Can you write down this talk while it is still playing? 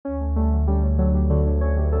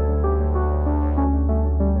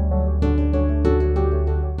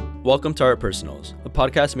Welcome to Art Personals, a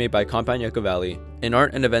podcast made by Compound Yucca Valley, an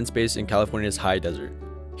art and event space in California's high desert.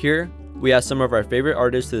 Here, we ask some of our favorite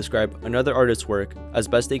artists to describe another artist's work as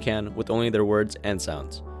best they can with only their words and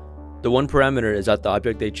sounds. The one parameter is that the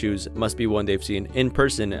object they choose must be one they've seen in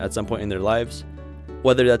person at some point in their lives,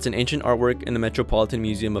 whether that's an ancient artwork in the Metropolitan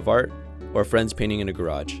Museum of Art or friends painting in a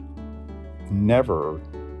garage. Never,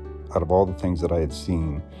 out of all the things that I had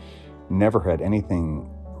seen, never had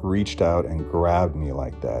anything reached out and grabbed me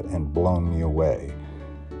like that and blown me away.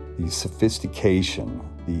 The sophistication,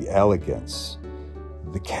 the elegance,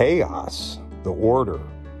 the chaos, the order,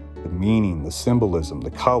 the meaning, the symbolism, the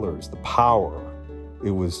colors, the power. It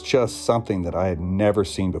was just something that I had never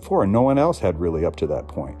seen before, and no one else had really up to that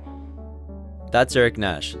point. That's Eric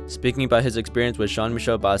Nash, speaking about his experience with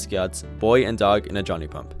Jean-Michel Basquiat's Boy and Dog in a Johnny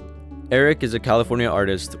Pump. Eric is a California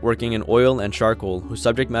artist working in oil and charcoal whose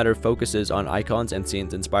subject matter focuses on icons and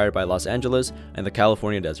scenes inspired by Los Angeles and the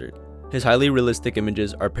California desert. His highly realistic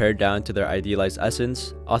images are pared down to their idealized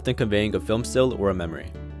essence, often conveying a film still or a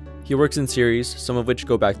memory. He works in series, some of which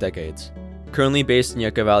go back decades. Currently based in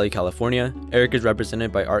Yucca Valley, California, Eric is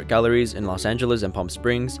represented by art galleries in Los Angeles and Palm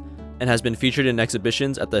Springs, and has been featured in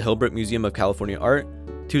exhibitions at the Hilbert Museum of California Art,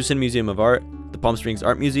 Tucson Museum of Art, the Palm Springs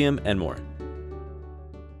Art Museum, and more.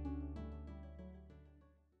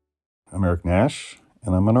 I'm Eric Nash,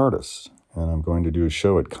 and I'm an artist, and I'm going to do a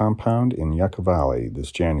show at Compound in Yucca Valley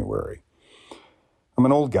this January. I'm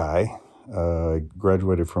an old guy. I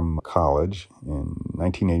graduated from college in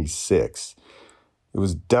 1986. It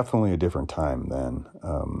was definitely a different time then.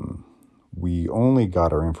 We only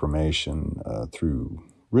got our information through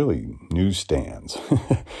really newsstands,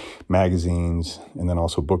 magazines, and then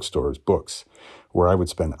also bookstores, books, where I would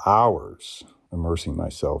spend hours immersing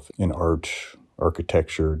myself in art,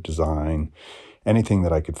 architecture, design, anything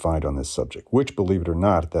that I could find on this subject, which, believe it or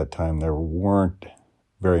not, at that time, there weren't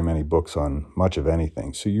very many books on much of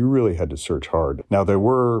anything, so you really had to search hard. Now, there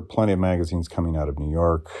were plenty of magazines coming out of New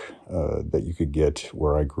York that you could get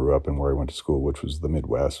where I grew up and where I went to school, which was the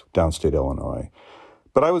Midwest, downstate Illinois.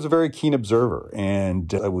 But I was a very keen observer,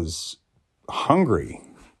 and I was hungry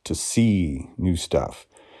to see new stuff.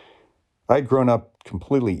 I'd grown up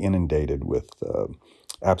completely inundated with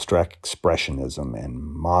abstract expressionism and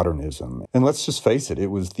modernism. And let's just face it,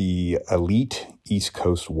 it was the elite East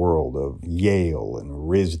Coast world of Yale and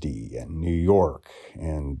RISD and New York.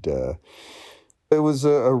 And it was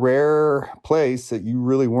a rare place that you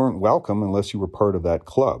really weren't welcome unless you were part of that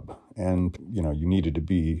club. And, you know, you needed to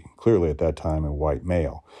be, clearly at that time, a white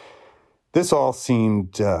male. This all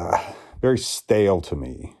seemed very stale to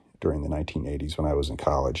me during the 1980s when I was in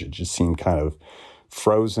college. It just seemed kind of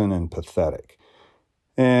frozen and pathetic.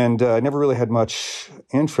 And I never really had much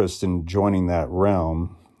interest in joining that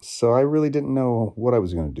realm, so I really didn't know what I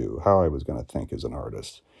was going to do, how I was going to think as an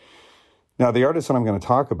artist. Now, the artist that I'm going to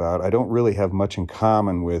talk about, I don't really have much in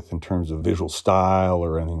common with in terms of visual style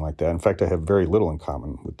or anything like that. In fact, I have very little in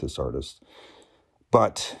common with this artist.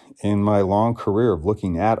 But in my long career of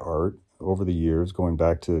looking at art over the years, going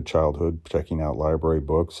back to childhood, checking out library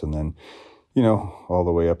books, and then, all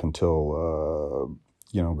the way up until,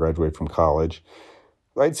 graduate from college,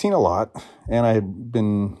 I'd seen a lot, and I had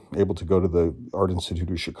been able to go to the Art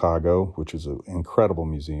Institute of Chicago, which is an incredible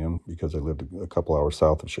museum because I lived a couple hours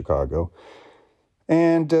south of Chicago,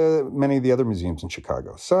 and many of the other museums in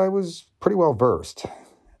Chicago. So I was pretty well versed.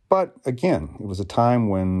 But again, it was a time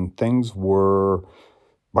when things were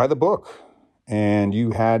by the book, and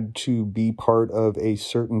you had to be part of a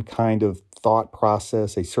certain kind of thought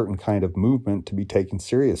process, a certain kind of movement to be taken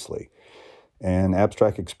seriously. And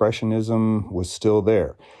abstract expressionism was still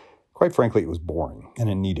there. Quite frankly, it was boring, and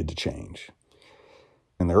it needed to change.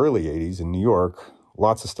 In the early 80s in New York,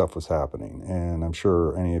 lots of stuff was happening, and I'm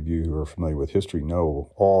sure any of you who are familiar with history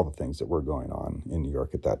know all the things that were going on in New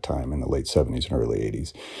York at that time in the late 70s and early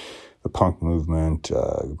 80s. The punk movement,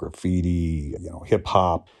 graffiti,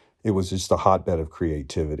 hip-hop. It was just a hotbed of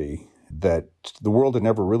creativity that the world had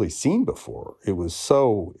never really seen before. It was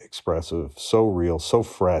so expressive, so real, so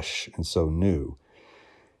fresh, and so new.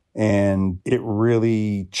 And it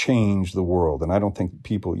really changed the world. And I don't think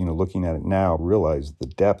people, looking at it now, realize the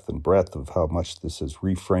depth and breadth of how much this has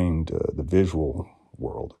reframed the visual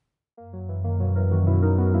world.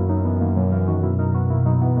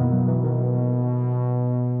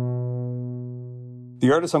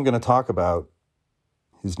 The artist I'm going to talk about,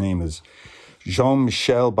 his name is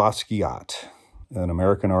Jean-Michel Basquiat, an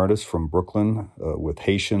American artist from Brooklyn with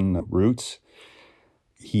Haitian roots.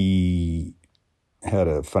 He had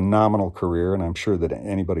a phenomenal career, and I'm sure that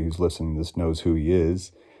anybody who's listening to this knows who he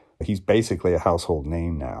is. He's basically a household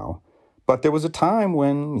name now. But there was a time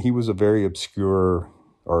when he was a very obscure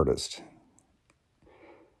artist.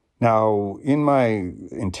 Now, in my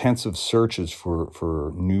intensive searches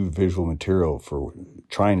for new visual material, for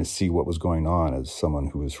trying to see what was going on as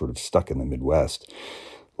someone who was sort of stuck in the Midwest,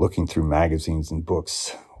 looking through magazines and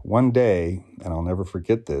books, one day, and I'll never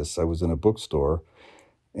forget this, I was in a bookstore,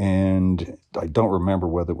 and I don't remember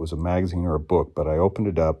whether it was a magazine or a book, but I opened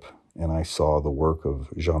it up and I saw the work of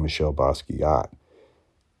Jean-Michel Basquiat.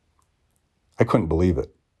 I couldn't believe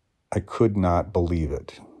it. I could not believe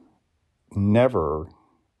it. Never,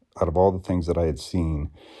 out of all the things that I had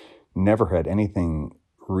seen, never had anything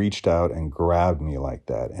reached out and grabbed me like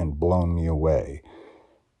that and blown me away.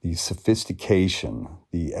 The sophistication,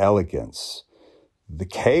 the elegance, the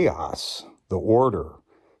chaos, the order,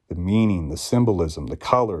 the meaning, the symbolism, the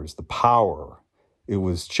colors, the power. It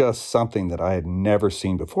was just something that I had never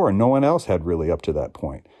seen before, and no one else had really up to that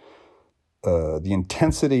point. The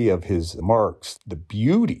intensity of his marks, the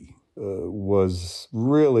beauty was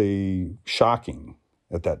really shocking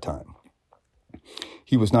at that time.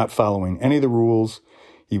 He was not following any of the rules.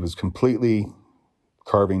 He was completely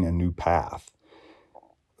carving a new path.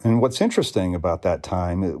 And what's interesting about that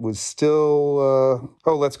time, it was still,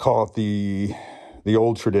 let's call it the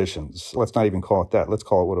old traditions. Let's not even call it that. Let's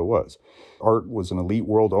call it what it was. Art was an elite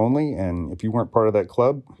world only, and if you weren't part of that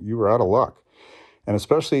club, you were out of luck. And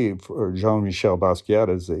especially for Jean-Michel Basquiat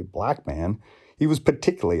as a black man, he was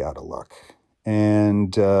particularly out of luck.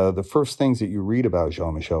 And the first things that you read about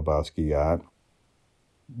Jean-Michel Basquiat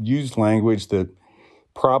used language that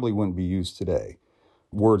probably wouldn't be used today.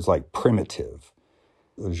 Words like primitive.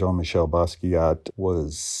 Jean-Michel Basquiat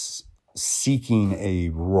was seeking a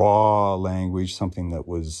raw language, something that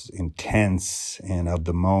was intense and of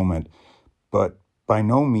the moment, but by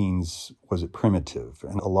no means was it primitive.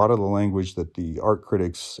 And a lot of the language that the art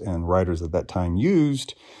critics and writers at that time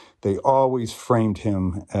used, they always framed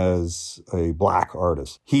him as a black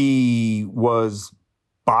artist. He was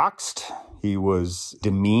boxed, he was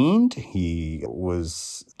demeaned, he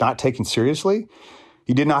was not taken seriously,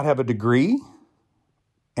 he did not have a degree.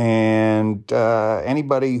 And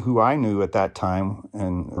anybody who I knew at that time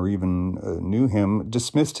or even knew him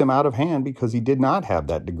dismissed him out of hand because he did not have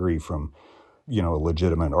that degree from, a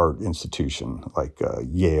legitimate art institution like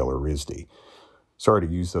Yale or RISD. Sorry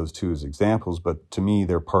to use those two as examples, but to me,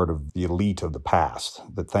 they're part of the elite of the past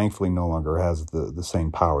that thankfully no longer has the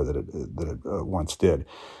same power that it once did.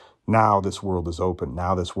 Now this world is open.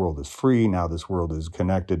 Now this world is free. Now this world is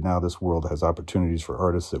connected. Now this world has opportunities for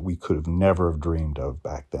artists that we could have never have dreamed of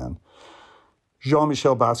back then.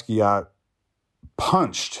 Jean-Michel Basquiat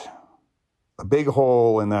punched a big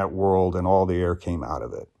hole in that world and all the air came out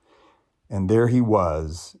of it. And there he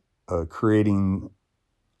was, creating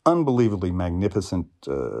unbelievably magnificent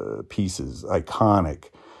pieces, iconic.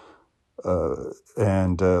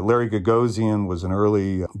 And Larry Gagosian was an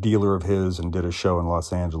early dealer of his and did a show in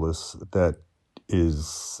Los Angeles that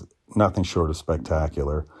is nothing short of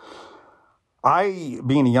spectacular. I,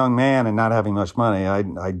 being a young man and not having much money,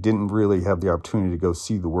 I didn't really have the opportunity to go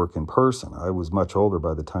see the work in person. I was much older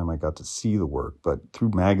by the time I got to see the work, but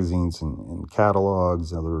through magazines and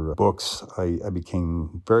catalogs, other books, I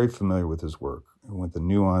became very familiar with his work and with the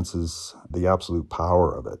nuances, the absolute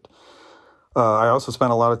power of it. I also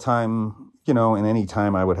spent a lot of time, in any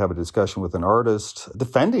time I would have a discussion with an artist,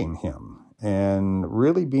 defending him and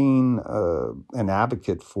really being an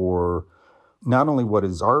advocate for not only what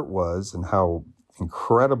his art was and how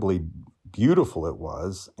incredibly beautiful it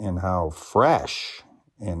was and how fresh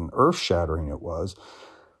and earth-shattering it was,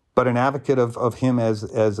 but an advocate of him as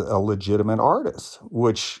a legitimate artist,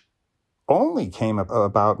 which only came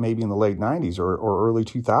about maybe in the late 90s or early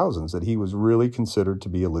 2000s, that he was really considered to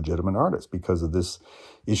be a legitimate artist because of this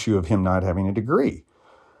issue of him not having a degree.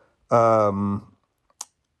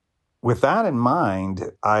 With that in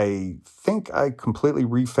mind, I think I completely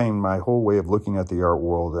reframed my whole way of looking at the art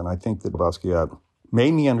world, and I think that Basquiat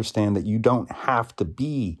made me understand that you don't have to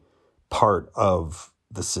be part of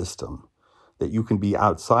the system, that you can be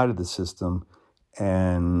outside of the system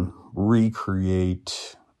and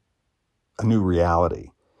recreate a new reality.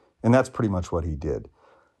 And that's pretty much what he did.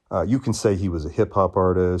 You can say he was a hip-hop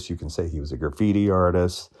artist. You can say he was a graffiti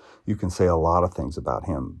artist. You can say a lot of things about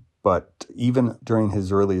him. But even during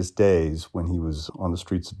his earliest days, when he was on the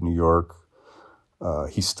streets of New York,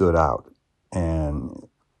 he stood out. And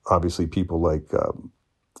obviously people like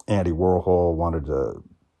Andy Warhol wanted to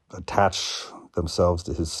attach themselves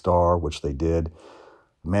to his star, which they did.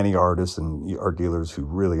 Many artists and art dealers who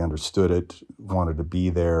really understood it wanted to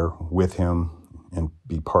be there with him and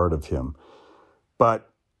be part of him.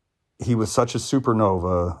 But he was such a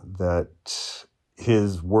supernova that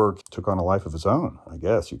his work took on a life of its own, I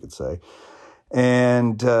guess you could say.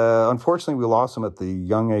 And unfortunately, we lost him at the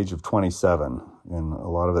young age of 27, and a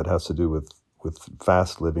lot of it has to do with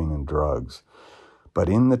fast living and drugs. But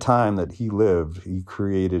in the time that he lived, he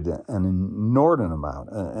created an inordinate amount,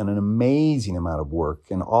 an amazing amount of work,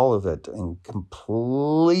 and all of it and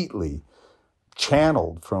completely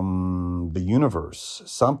channeled from the universe,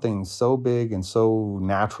 something so big and so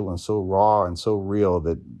natural and so raw and so real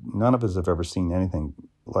that none of us have ever seen anything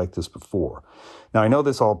like this before. Now, I know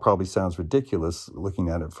this all probably sounds ridiculous looking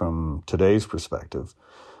at it from today's perspective,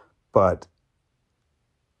 but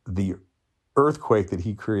the earthquake that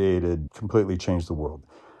he created completely changed the world.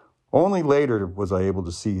 Only later was I able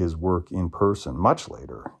to see his work in person, much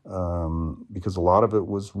later, because a lot of it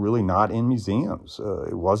was really not in museums.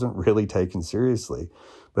 It wasn't really taken seriously.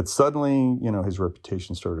 But suddenly, his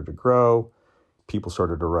reputation started to grow. People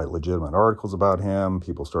started to write legitimate articles about him.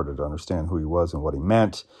 People started to understand who he was and what he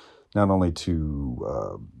meant, not only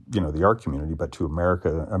to, the art community, but to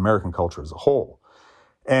American culture as a whole.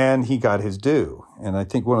 And he got his due. And I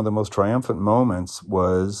think one of the most triumphant moments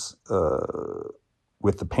was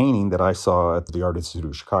with the painting that I saw at the Art Institute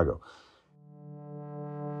of Chicago.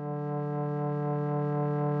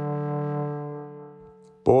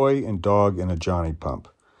 Boy and Dog in a Johnny Pump.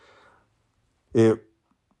 It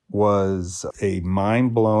was a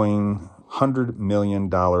mind-blowing $100 million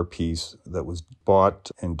piece that was bought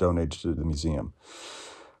and donated to the museum.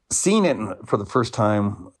 Seeing it for the first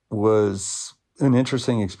time was an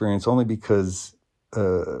interesting experience only because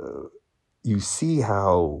you see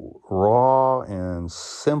how raw and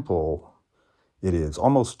simple it is,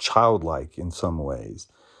 almost childlike in some ways.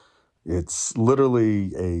 It's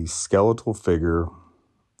literally a skeletal figure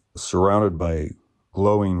surrounded by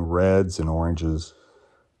glowing reds and oranges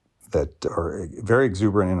that are very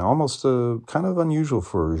exuberant and almost kind of unusual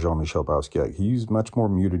for Jean-Michel Basquiat. He used much more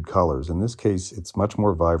muted colors. In this case, it's much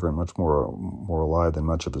more vibrant, much more alive than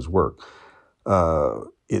much of his work.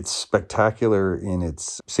 It's spectacular in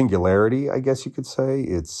its singularity, I guess you could say.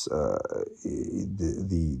 It's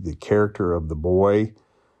the character of the boy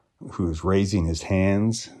who is raising his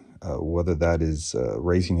hands, whether that is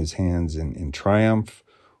raising his hands in triumph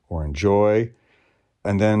or in joy.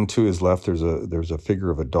 And then to his left, there's a figure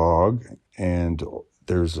of a dog, and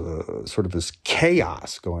there's a sort of this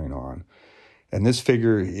chaos going on. And this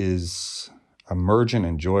figure is emergent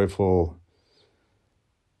and joyful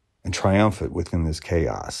and triumphant within this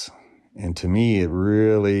chaos. And to me, it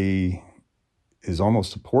really is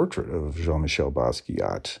almost a portrait of Jean-Michel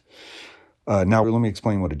Basquiat. Now, let me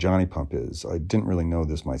explain what a Johnny Pump is. I didn't really know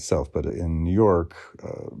this myself, but in New York,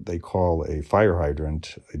 they call a fire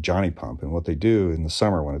hydrant a Johnny Pump. And what they do in the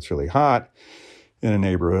summer when it's really hot in a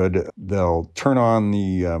neighborhood, they'll turn on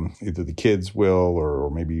either the kids will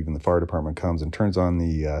or maybe even the fire department comes and turns on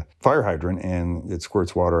the fire hydrant, and it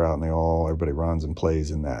squirts water out, and everybody runs and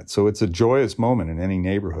plays in that. So it's a joyous moment in any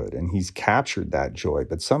neighborhood, and he's captured that joy.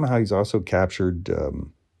 But somehow he's also captured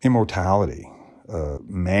immortality,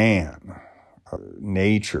 man,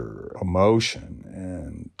 nature, emotion,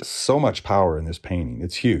 and so much power in this painting.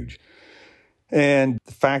 It's huge. And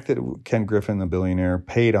the fact that Ken Griffin, the billionaire,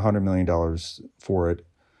 paid $100 million for it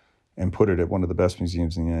and put it at one of the best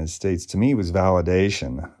museums in the United States, to me, was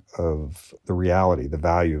validation of the reality, the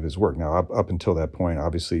value of his work. Now, up until that point,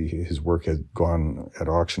 obviously, his work had gone at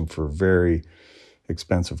auction for very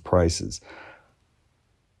expensive prices.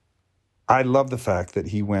 I love the fact that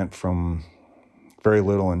he went from very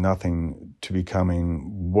little and nothing to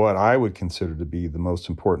becoming what I would consider to be the most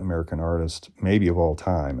important American artist, maybe of all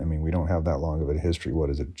time. I mean, we don't have that long of a history.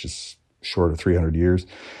 What is it, just short of 300 years?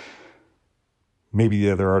 Maybe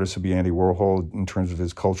the other artist would be Andy Warhol in terms of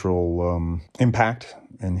his cultural impact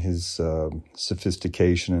and his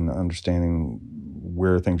sophistication and understanding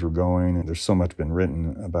where things were going. And there's so much been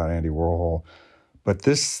written about Andy Warhol. But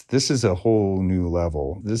this is a whole new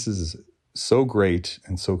level. This is so great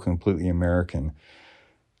and so completely American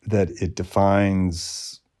that it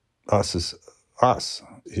defines us as us.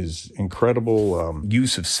 His incredible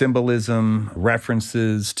use of symbolism,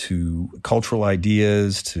 references to cultural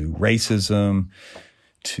ideas, to racism,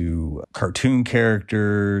 to cartoon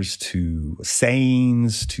characters, to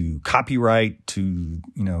sayings, to copyright, to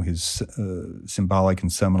his symbolic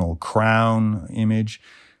and seminal crown image.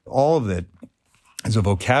 All of it is a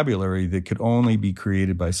vocabulary that could only be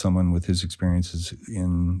created by someone with his experiences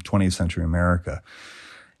in 20th century America.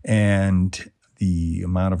 And the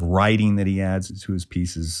amount of writing that he adds to his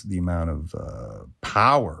pieces, the amount of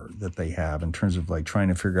power that they have in terms of like trying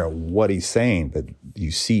to figure out what he's saying, but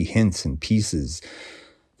you see hints and pieces.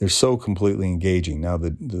 They're so completely engaging. Now,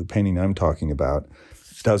 the painting I'm talking about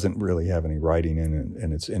doesn't really have any writing in it,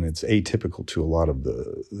 and it's atypical to a lot of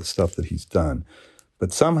the stuff that he's done.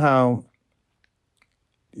 But somehow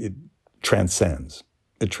it transcends.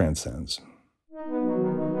 It transcends.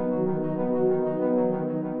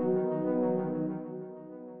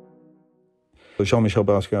 Jean-Michel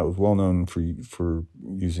Basquiat was well known for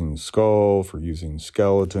using skull, for using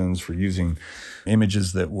skeletons, for using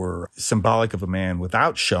images that were symbolic of a man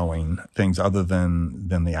without showing things other than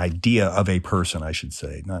the idea of a person, I should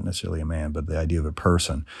say. Not necessarily a man, but the idea of a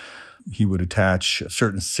person. He would attach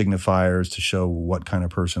certain signifiers to show what kind of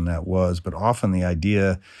person that was, but often the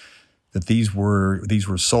idea that these were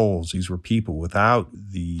souls, these were people without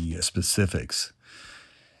the specifics.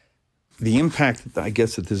 The impact that I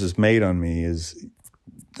guess that this has made on me is,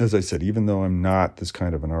 as I said, even though I'm not this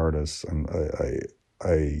kind of an artist,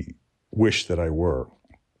 I wish that I were.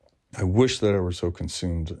 I wish that I were so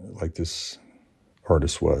consumed like this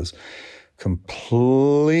artist was,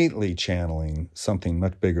 completely channeling something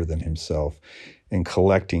much bigger than himself and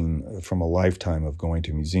collecting from a lifetime of going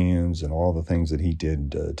to museums and all the things that he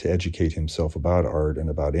did to educate himself about art and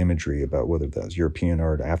about imagery, about whether that was European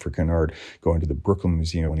art, African art, going to the Brooklyn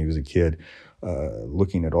Museum when he was a kid,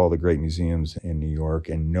 looking at all the great museums in New York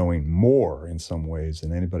and knowing more in some ways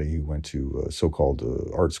than anybody who went to so-called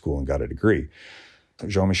art school and got a degree.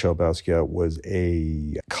 Jean-Michel Basquiat was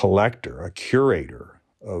a collector, a curator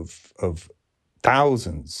of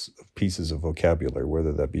thousands of pieces of vocabulary,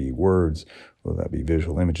 whether that be words, whether that be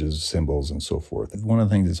visual images, symbols, and so forth. One of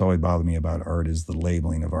the things that's always bothered me about art is the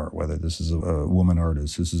labeling of art, whether this is a woman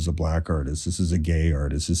artist, this is a black artist, this is a gay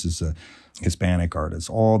artist, this is a Hispanic artist.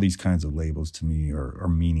 All these kinds of labels to me are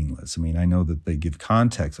meaningless. I mean, I know that they give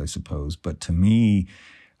context, I suppose, but to me,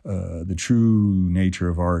 the true nature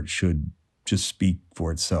of art should just speak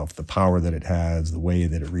for itself, the power that it has, the way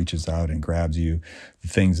that it reaches out and grabs you, the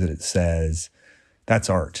things that it says. That's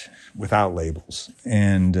art without labels.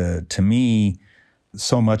 And to me,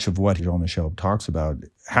 so much of what Jean-Michel talks about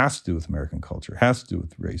has to do with American culture, has to do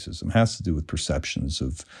with racism, has to do with perceptions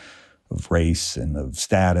of race and of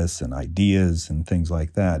status and ideas and things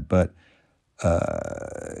like that. But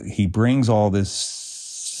he brings all this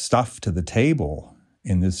stuff to the table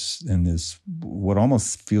in this what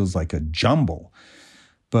almost feels like a jumble,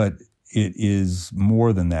 but it is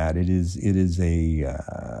more than that. It is a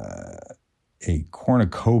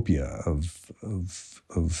cornucopia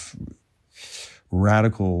of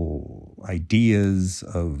radical ideas,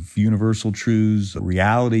 of universal truths,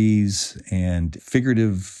 realities, and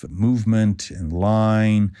figurative movement and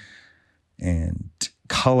line and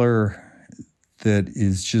color that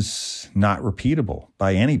is just not repeatable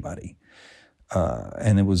by anybody.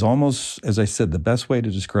 And it was almost, as I said, the best way to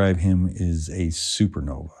describe him is a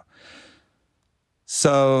supernova.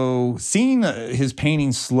 So seeing his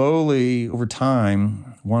paintings slowly over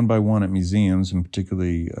time, one by one at museums, and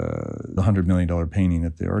particularly the $100 million painting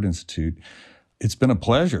at the Art Institute, it's been a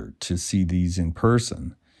pleasure to see these in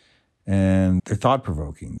person. And they're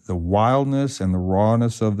thought-provoking. The wildness and the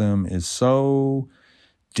rawness of them is so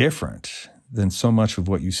different than so much of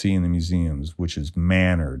what you see in the museums, which is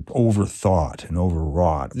mannered, overthought, and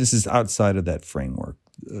overwrought. This is outside of that framework.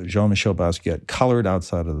 Jean-Michel Basquiat colored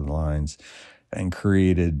outside of the lines and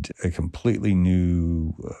created a completely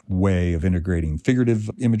new way of integrating figurative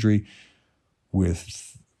imagery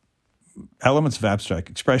with elements of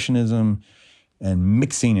abstract expressionism and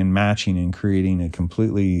mixing and matching and creating a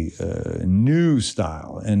completely new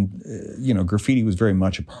style. And, graffiti was very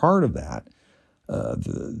much a part of that.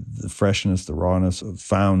 The freshness, the rawness of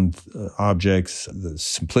found objects, the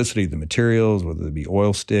simplicity of the materials, whether it be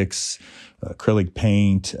oil sticks, acrylic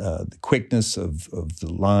paint, the quickness of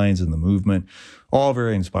the lines and the movement, all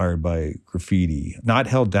very inspired by graffiti, not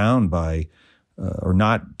held down by or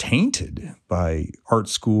not tainted by art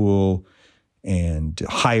school and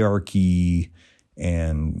hierarchy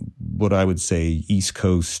and what I would say East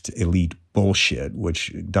Coast elite bullshit,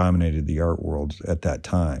 which dominated the art world at that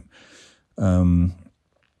time.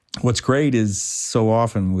 What's great is so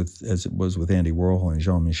often, as it was with Andy Warhol and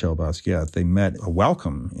Jean-Michel Basquiat, they met a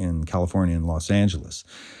welcome in California and Los Angeles.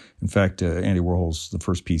 In fact, Andy Warhol's, the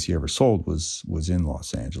first piece he ever sold was in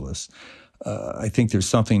Los Angeles. I think there's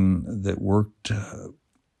something that worked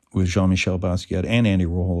with Jean-Michel Basquiat and Andy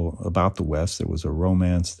Warhol about the West. There was a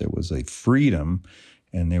romance, there was a freedom,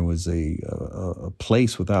 and there was a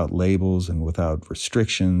place without labels and without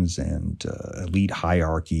restrictions and elite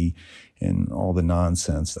hierarchy and all the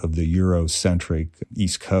nonsense of the Eurocentric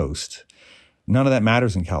East Coast. None of that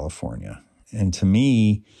matters in California. And to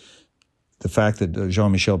me, the fact that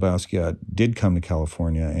Jean-Michel Basquiat did come to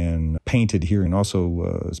California and painted here and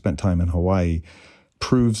also spent time in Hawaii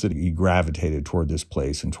proves that he gravitated toward this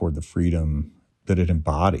place and toward the freedom that it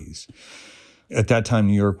embodies. At that time,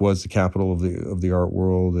 New York was the capital of the art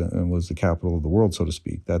world and was the capital of the world, so to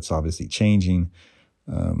speak. That's obviously changing,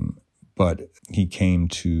 but he came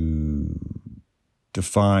to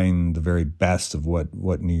define the very best of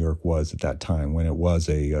what New York was at that time, when it was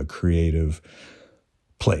a creative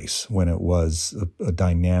place, when it was a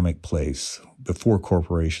dynamic place, before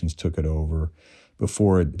corporations took it over,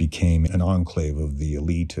 before it became an enclave of the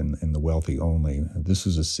elite and the wealthy only. This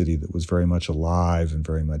was a city that was very much alive and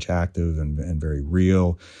very much active and very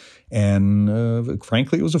real. And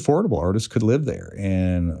frankly, it was affordable. Artists could live there.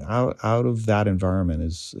 And out of that environment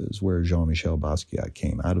is where Jean-Michel Basquiat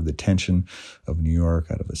came, out of the tension of New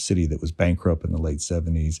York, out of a city that was bankrupt in the late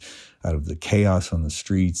 70s, out of the chaos on the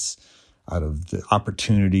streets, out of the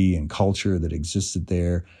opportunity and culture that existed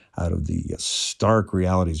there, out of the stark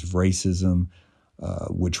realities of racism,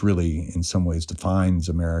 which really in some ways defines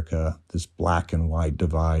America. This black and white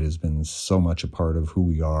divide has been so much a part of who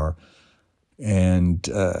we are. And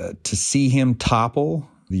to see him topple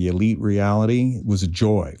the elite reality was a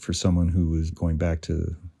joy for someone who was going back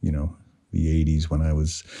to, the 80s when I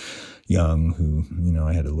was young, who,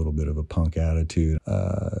 I had a little bit of a punk attitude.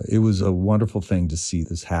 It was a wonderful thing to see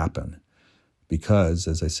this happen because,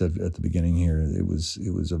 as I said at the beginning here, it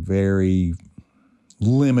was a very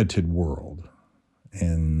limited world.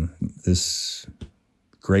 And this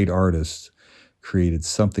great artist created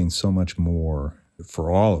something so much more for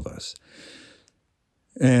all of us.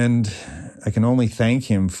 And I can only thank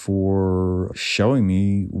him for showing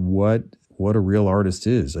me what a real artist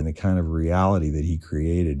is, and the kind of reality that he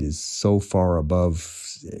created is so far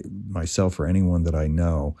above myself or anyone that I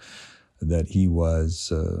know, that he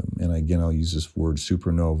was, and again, I'll use this word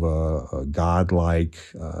supernova, godlike,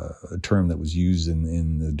 a term that was used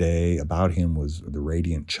in the day about him was the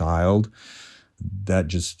radiant child. That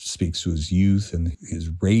just speaks to his youth and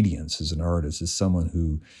his radiance as an artist, as someone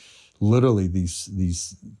who literally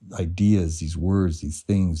these ideas, these words, these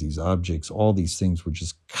things, these objects, all these things were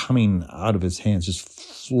just coming out of his hands, just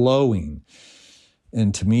flowing.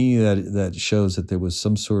 And to me, that shows that there was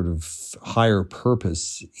some sort of higher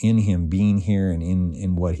purpose in him being here and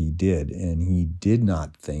in what he did. And he did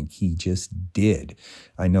not think, he just did.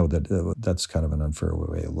 I know that that's kind of an unfair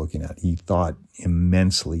way of looking at it. He thought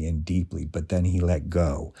immensely and deeply, but then he let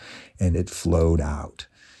go and it flowed out.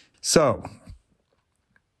 So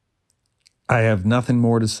I have nothing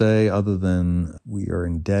more to say other than we are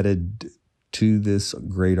indebted to this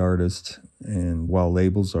great artist. And while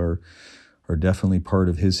labels are definitely part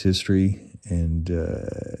of his history, and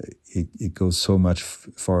it goes so much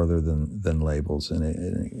farther than labels,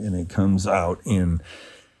 and it comes out in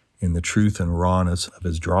the truth and rawness of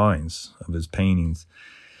his drawings, of his paintings,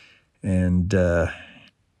 and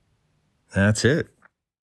that's it.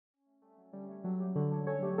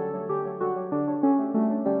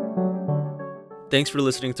 Thanks for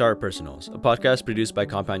listening to Art Personals, a podcast produced by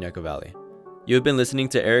Compound Yucca Valley. You have been listening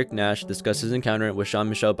to Eric Nash discuss his encounter with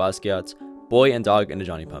Jean-Michel Basquiat's Boy and Dog in a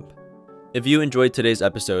Johnny Pump. If you enjoyed today's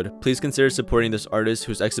episode, please consider supporting this artist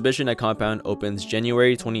whose exhibition at Compound opens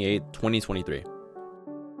January 28, 2023.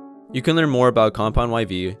 You can learn more about Compound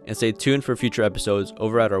YV and stay tuned for future episodes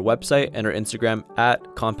over at our website and our Instagram at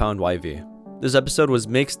Compound YV. This episode was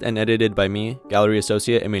mixed and edited by me, gallery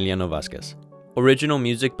associate Emiliano Vasquez. Original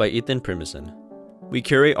music by Ethan Primison. We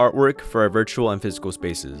curate artwork for our virtual and physical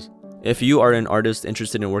spaces. If you are an artist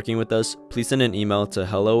interested in working with us, please send an email to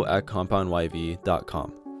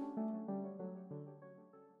hello@compoundyv.com.